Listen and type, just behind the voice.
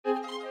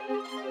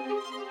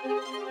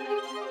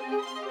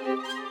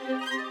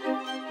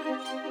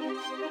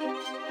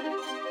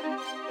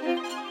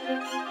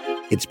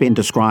It's been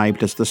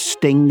described as the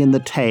sting in the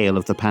tail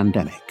of the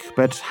pandemic,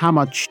 but how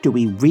much do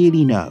we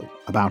really know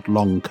about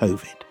long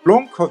COVID?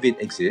 Long COVID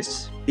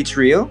exists, it's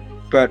real,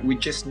 but we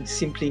just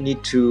simply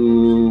need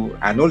to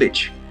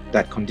acknowledge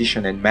that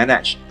condition and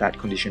manage that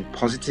condition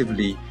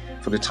positively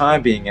for the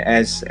time being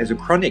as a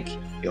chronic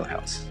ill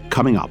health.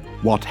 Coming up,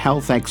 what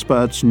health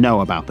experts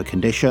know about the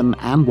condition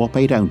and what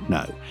they don't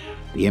know,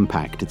 the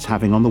impact it's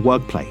having on the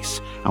workplace,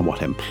 and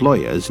what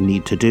employers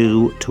need to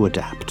do to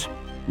adapt.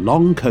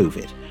 Long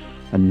COVID,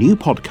 a new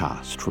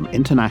podcast from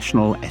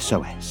International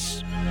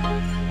SOS.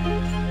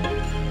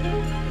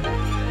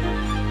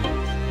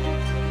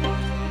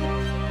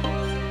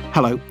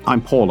 Hello,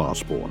 I'm Paul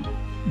Osborne.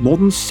 More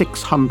than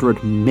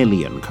 600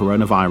 million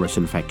coronavirus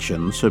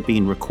infections have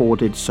been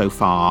recorded so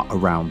far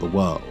around the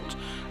world,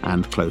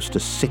 and close to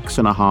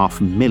 6.5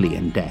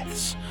 million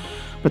deaths.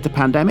 But the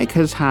pandemic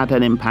has had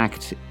an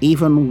impact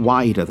even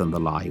wider than the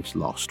lives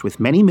lost,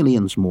 with many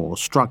millions more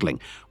struggling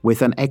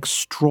with an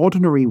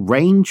extraordinary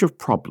range of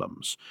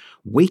problems,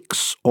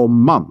 weeks or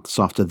months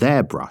after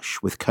their brush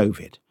with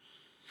COVID.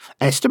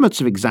 Estimates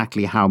of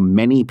exactly how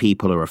many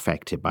people are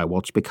affected by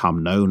what's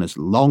become known as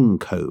long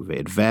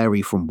COVID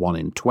vary from 1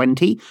 in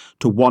 20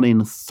 to 1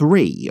 in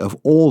 3 of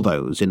all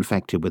those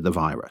infected with the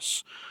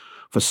virus.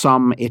 For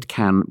some, it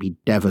can be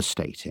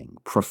devastating,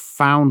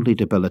 profoundly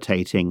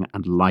debilitating,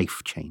 and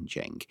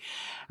life-changing.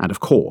 And of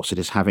course, it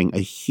is having a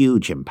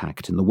huge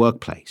impact in the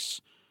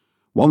workplace.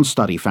 One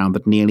study found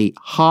that nearly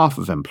half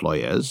of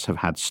employers have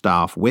had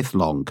staff with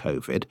long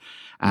COVID,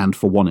 and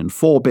for 1 in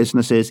 4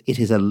 businesses, it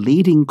is a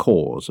leading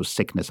cause of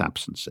sickness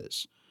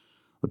absences.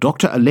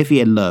 Dr.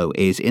 Olivier Lowe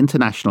is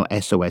International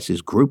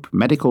SOS's Group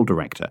Medical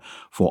Director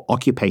for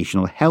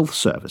Occupational Health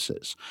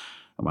Services.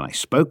 And when I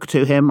spoke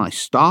to him, I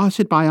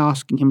started by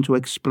asking him to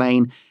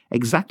explain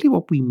exactly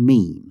what we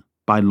mean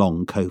by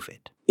long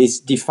COVID. It's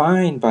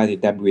defined by the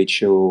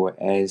WHO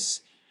as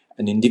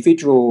an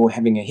individual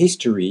having a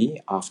history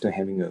after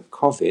having a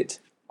COVID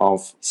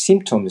of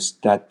symptoms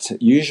that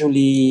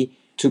usually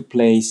took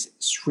place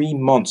 3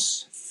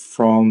 months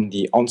from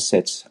the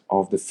onset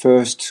of the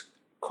first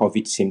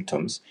COVID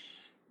symptoms.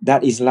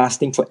 That is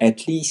lasting for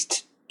at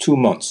least 2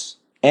 months.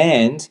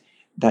 And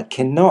that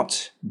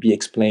cannot be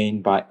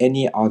explained by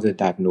any other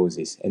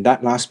diagnosis. And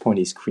that last point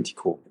is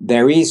critical.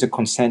 There is a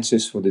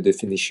consensus for the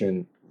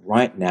definition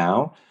right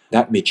now.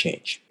 That may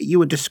change. You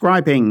were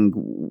describing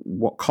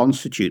what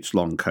constitutes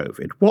long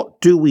COVID. What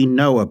do we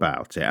know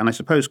about it? And I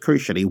suppose,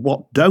 crucially,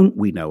 what don't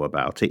we know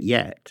about it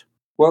yet?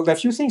 Well, there are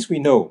a few things we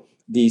know.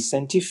 The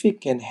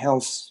scientific and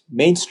health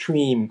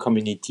mainstream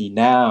community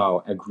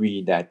now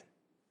agree that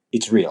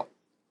it's real.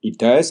 It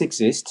does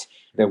exist.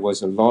 There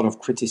was a lot of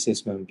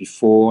criticism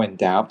before and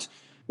doubt.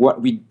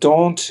 What we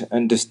don't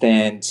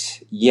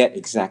understand yet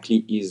exactly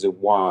is the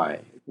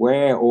why,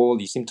 where all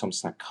these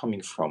symptoms are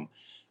coming from.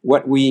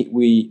 What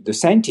the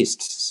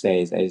scientists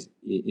say is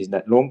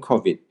that long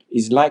COVID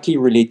is likely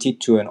related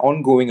to an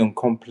ongoing and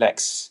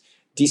complex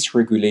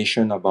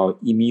dysregulation of our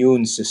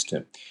immune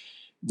system.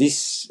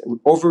 This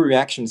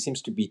overreaction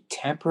seems to be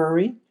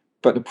temporary,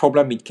 but the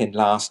problem, it can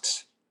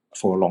last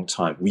for a long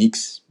time,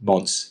 weeks,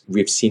 months.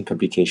 We've seen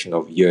publication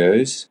of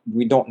years.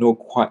 We don't know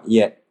quite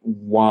yet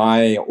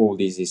why all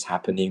this is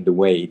happening the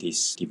way it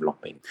is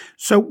developing.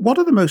 So what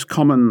are the most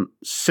common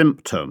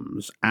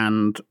symptoms,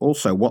 and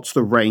also what's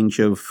the range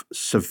of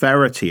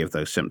severity of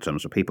those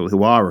symptoms for people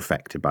who are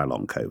affected by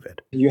long COVID?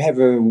 You have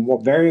a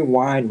very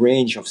wide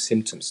range of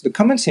symptoms. The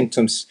common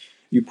symptoms,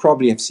 you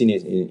probably have seen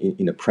it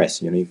in the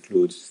press,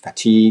 include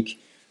fatigue,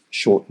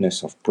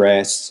 shortness of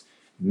breath,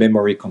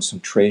 memory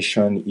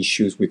concentration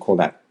issues, we call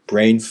that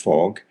brain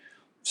fog,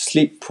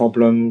 sleep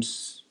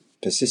problems,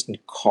 persistent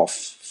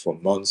cough for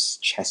months,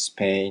 chest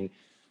pain,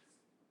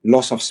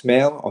 loss of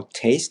smell or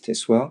taste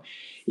as well.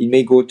 It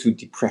may go to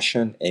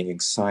depression and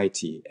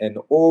anxiety, and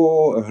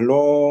all a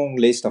long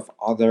list of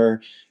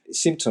other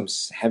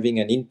symptoms having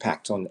an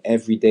impact on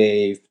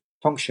everyday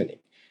functioning.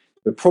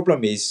 The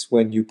problem is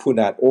when you put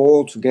that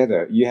all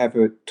together, you have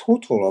a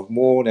total of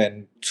more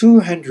than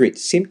 200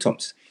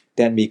 symptoms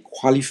that may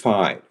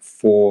qualify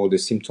for the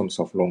symptoms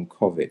of long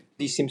COVID.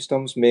 These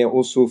symptoms may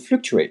also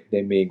fluctuate.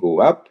 They may go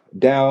up,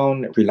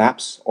 down,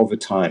 relapse over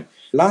time.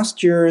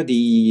 Last year,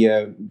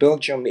 the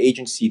Belgium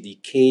agency, the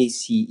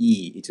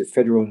KCE, it's a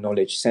Federal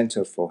Knowledge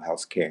Center for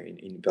Healthcare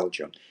in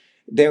Belgium,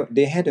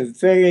 they had a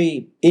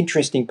very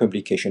interesting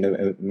publication,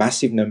 a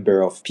massive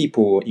number of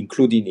people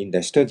included in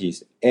their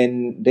studies,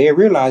 and they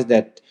realized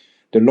that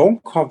the long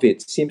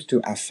COVID seems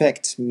to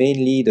affect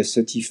mainly the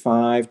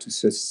 35 to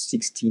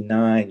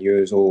 69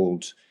 years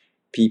old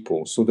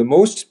people. So the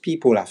most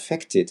people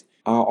affected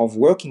are of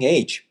working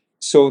age.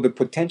 So the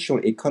potential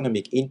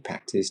economic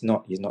impact is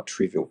not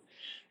trivial.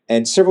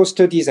 And several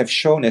studies have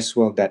shown as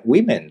well that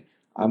women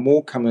are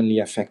more commonly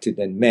affected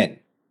than men,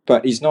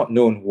 but it's not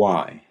known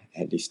why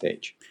at this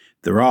stage.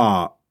 There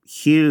are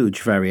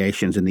huge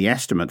variations in the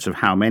estimates of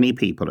how many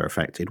people are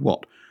affected.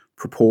 What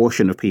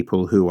proportion of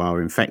people who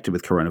are infected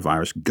with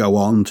coronavirus go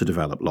on to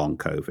develop long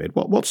COVID?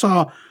 What's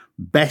our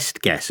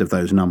best guess of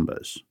those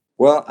numbers?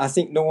 Well, I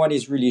think no one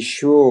is really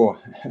sure,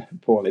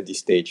 Paul, at this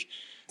stage.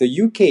 The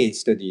UK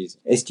studies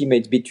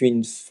estimate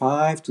between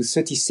 5 to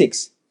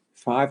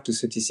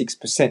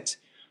 36%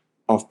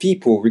 of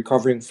people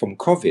recovering from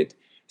COVID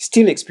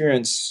still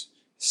experience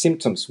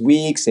symptoms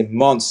weeks and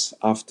months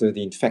after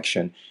the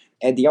infection.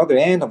 At the other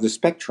end of the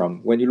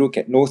spectrum, when you look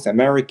at North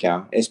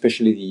America,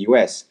 especially the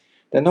US,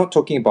 they're not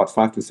talking about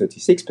 5 to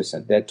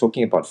 36%. They're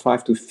talking about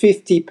 5 to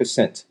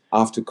 50%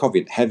 after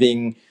COVID,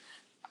 having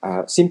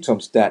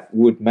symptoms that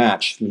would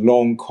match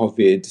long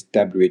COVID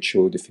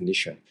WHO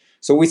definition.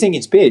 So we think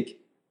it's big,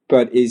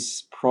 but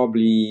is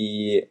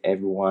probably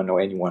everyone or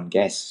anyone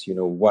guess,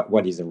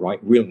 what is the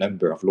real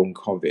number of long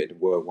COVID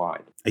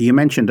worldwide. You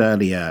mentioned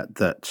earlier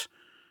that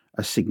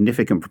a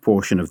significant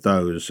proportion of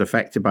those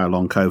affected by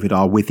long COVID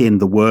are within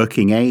the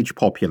working age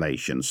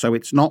population. So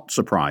it's not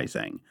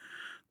surprising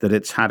that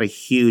it's had a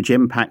huge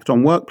impact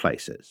on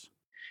workplaces.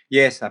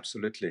 Yes,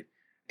 absolutely.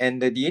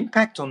 And the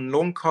impact on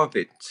long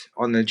COVID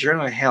on the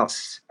general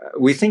health,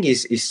 we think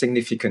is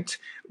significant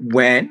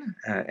when,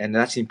 and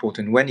that's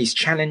important, when it's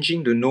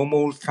challenging the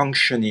normal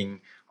functioning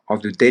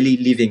of the daily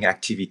living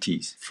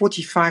activities.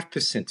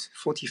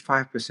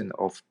 45%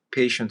 of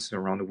patients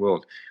around the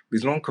world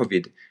with long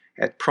COVID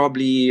had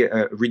probably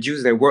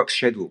reduced their work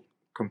schedule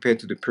compared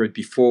to the period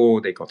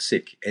before they got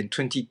sick. And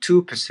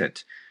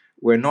 22%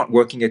 were not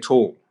working at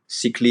all.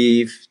 Sick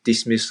leave,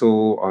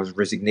 dismissal, or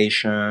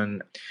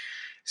resignation.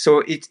 So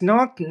it's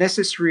not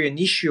necessarily an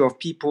issue of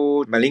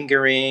people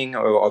malingering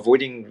or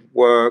avoiding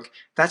work.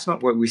 That's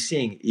not what we're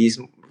seeing. It's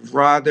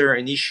rather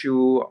an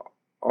issue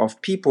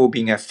of people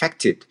being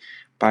affected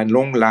by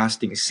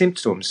long-lasting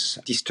symptoms,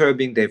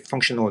 disturbing their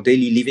functional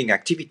daily living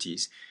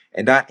activities,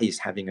 and that is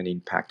having an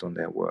impact on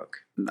their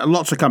work.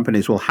 Lots of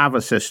companies will have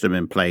a system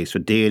in place for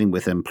dealing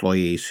with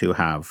employees who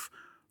have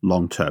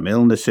long-term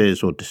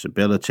illnesses or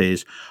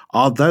disabilities.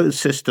 Are those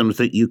systems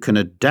that you can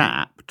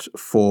adapt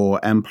for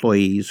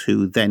employees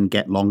who then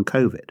get long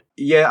COVID?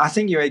 Yeah, I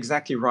think you're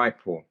exactly right,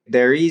 Paul.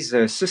 There is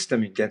a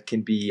system that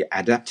can be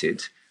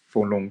adapted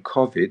for long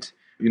COVID.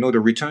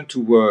 The return to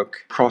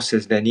work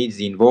process that needs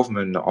the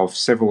involvement of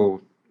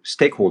several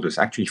stakeholders,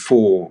 actually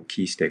 4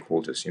 key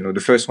stakeholders.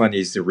 The first one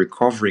is the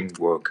recovering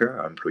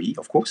worker, employee,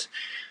 of course.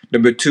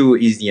 Number 2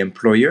 is the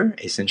employer,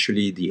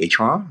 essentially the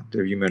HR,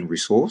 the human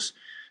resource.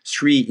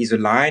 3 is a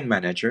line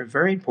manager,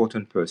 very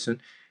important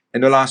person.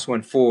 And the last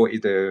one, 4,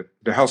 is the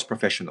health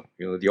professional.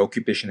 The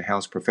occupational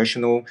health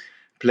professional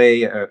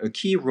play a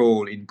key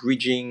role in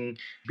bridging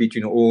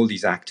between all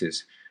these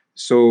actors.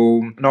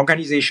 So an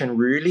organization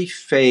really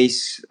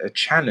face a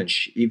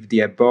challenge if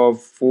the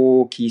above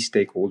 4 key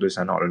stakeholders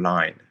are not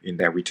aligned in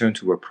their return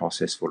to work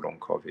process for long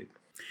COVID.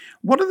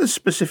 What are the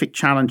specific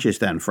challenges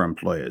then for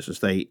employers as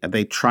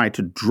they try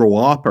to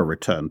draw up a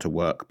return to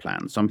work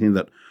plan, something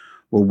that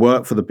will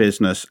work for the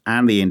business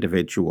and the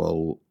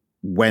individual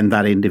when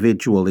that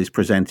individual is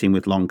presenting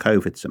with long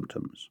COVID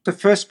symptoms? The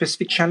first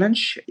specific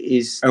challenge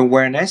is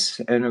awareness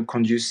and a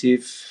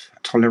conducive,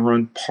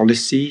 tolerant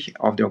policy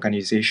of the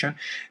organization.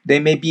 There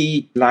may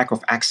be lack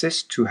of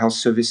access to health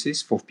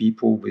services for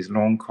people with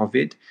long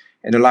COVID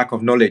and a lack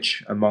of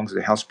knowledge amongst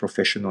the health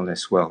professionals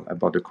as well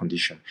about the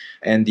condition.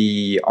 And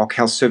the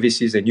health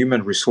services and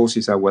human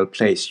resources are well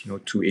placed,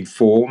 to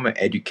inform,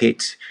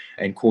 educate,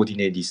 and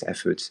coordinate these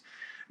efforts.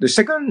 The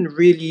second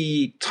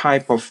really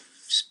type of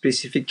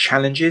specific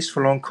challenges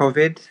for long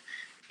COVID,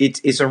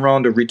 it is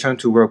around the return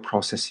to work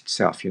process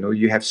itself.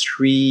 You have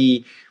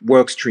 3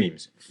 work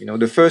streams.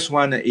 The first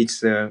one,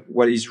 it's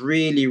what is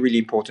really, really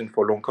important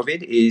for long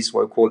COVID is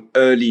what we call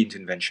early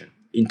intervention,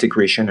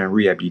 integration and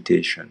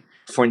rehabilitation.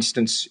 For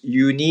instance,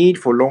 you need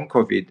for long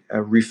COVID a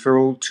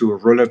referral to a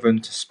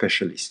relevant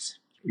specialist.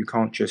 You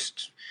can't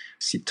just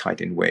sit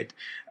tight and wait.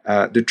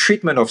 The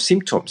treatment of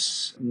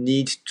symptoms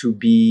needs to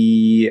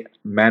be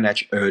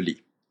managed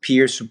early.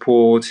 Peer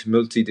support,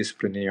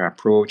 multidisciplinary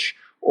approach,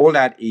 all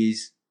that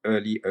is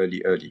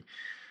early.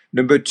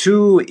 Number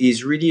 2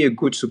 is really a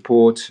good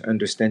support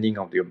understanding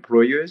of the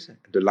employers,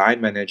 the line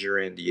manager,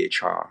 and the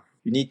HR.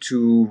 You need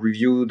to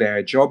review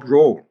their job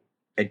role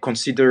and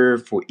consider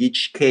for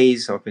each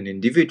case of an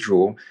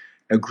individual,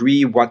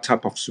 agree what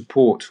type of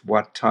support,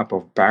 what type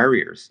of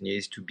barriers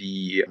needs to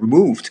be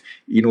removed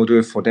in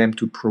order for them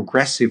to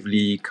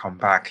progressively come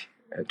back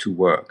to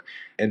work.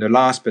 And the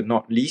last but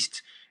not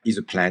least is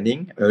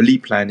early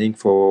planning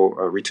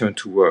for a return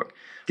to work.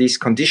 This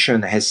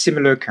condition has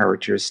similar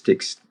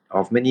characteristics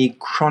of many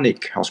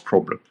chronic health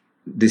problems.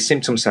 The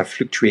symptoms are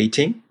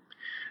fluctuating.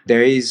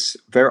 There is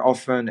very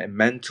often a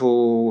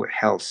mental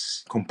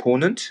health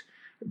component.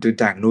 The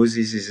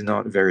diagnosis is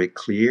not very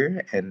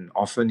clear and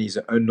often is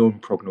an unknown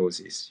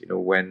prognosis.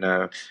 When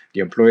the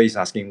employer is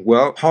asking,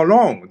 well, how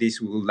long this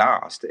will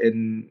last?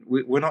 And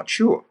we're not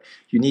sure.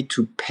 You need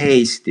to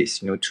pace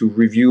this, to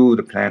review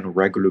the plan on a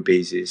regular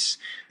basis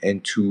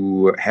and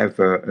to have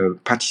a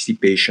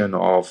participation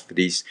of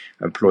this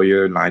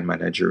employer, line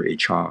manager,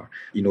 HR,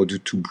 in order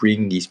to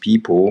bring these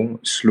people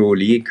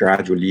slowly,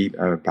 gradually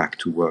back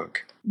to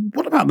work.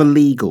 What about the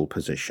legal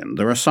position?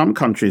 There are some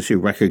countries who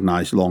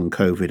recognize long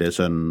COVID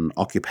as an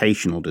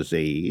occupational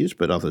disease,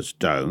 but others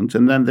don't.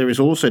 And then there is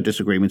also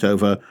disagreement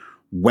over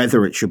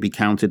whether it should be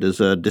counted as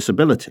a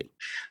disability.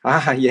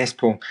 Yes,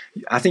 Paul.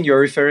 I think you're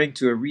referring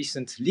to a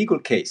recent legal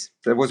case.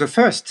 There was a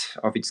first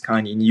of its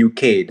kind in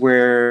UK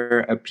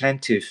where a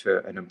plaintiff,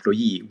 an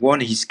employee,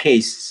 won his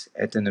case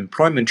at an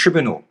employment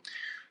tribunal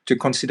to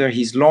consider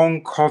his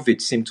long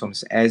COVID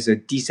symptoms as a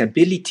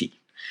disability.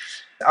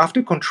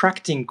 After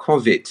contracting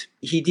COVID,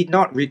 he did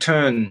not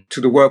return to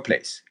the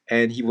workplace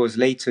and he was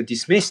later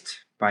dismissed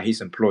by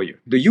his employer.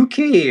 The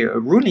UK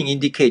ruling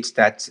indicates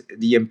that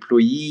the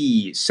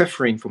employee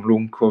suffering from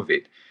long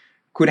COVID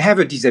could have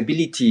a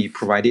disability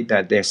provided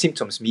that their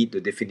symptoms meet the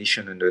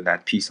definition under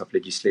that piece of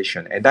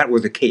legislation. And that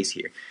was the case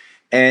here.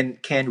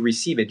 And can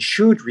receive and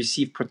should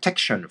receive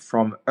protection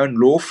from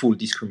unlawful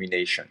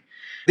discrimination.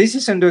 This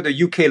is under the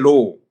UK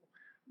law.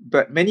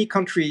 But many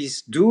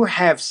countries do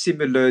have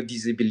similar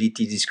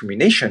disability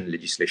discrimination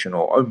legislation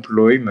or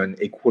employment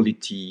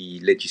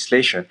equality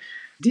legislation.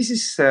 This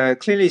is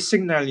clearly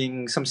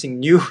signaling something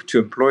new to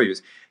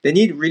employers. They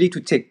need really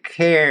to take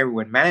care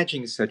when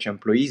managing such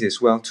employees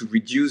as well to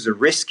reduce the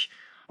risk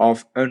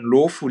of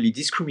unlawfully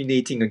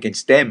discriminating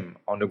against them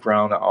on the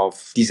ground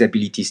of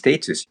disability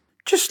status.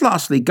 Just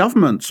lastly,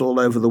 governments all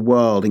over the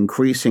world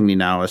increasingly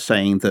now are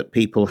saying that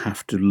people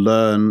have to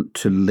learn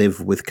to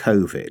live with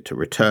COVID, to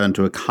return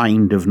to a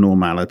kind of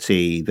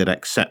normality that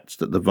accepts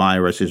that the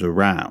virus is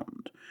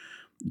around.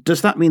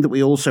 Does that mean that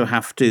we also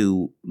have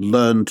to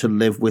learn to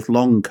live with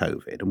long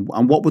COVID?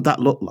 And what would that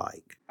look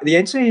like? The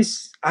answer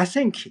is, I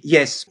think,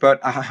 yes, but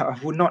I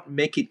would not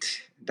make it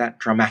that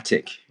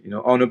dramatic.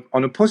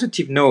 On a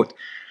positive note,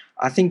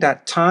 I think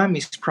that time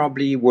is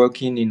probably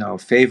working in our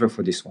favor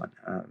for this one.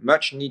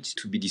 Much needs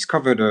to be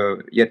discovered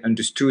yet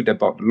understood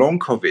about long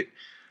COVID,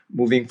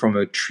 moving from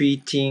a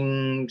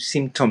treating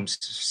symptoms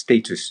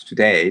status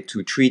today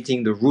to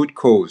treating the root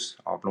cause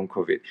of long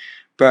COVID.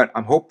 But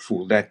I'm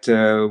hopeful that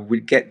we'll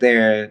get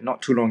there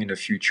not too long in the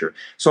future.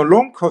 So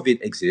long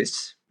COVID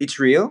exists, it's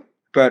real,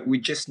 but we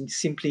just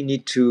simply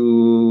need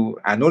to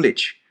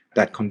acknowledge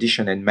that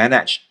condition and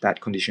manage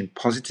that condition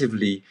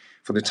positively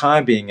for the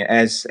time being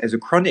as a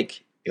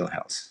chronic ill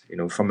health,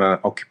 from an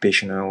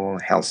occupational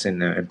health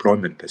and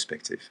employment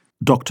perspective.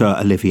 Dr.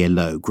 Olivier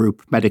Loh,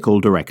 Group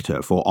Medical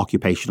Director for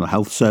Occupational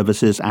Health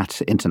Services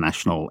at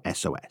International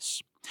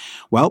SOS.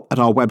 Well, at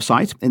our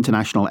website,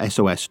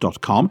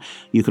 internationalsos.com,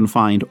 you can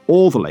find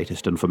all the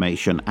latest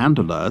information and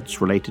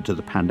alerts related to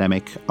the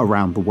pandemic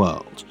around the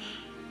world.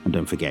 And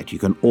don't forget, you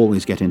can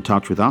always get in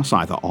touch with us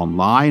either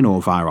online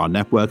or via our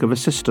network of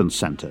assistance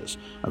centres,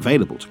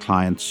 available to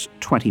clients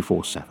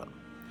 24/7.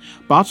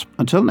 But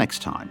until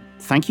next time,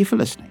 thank you for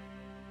listening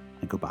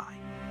and goodbye.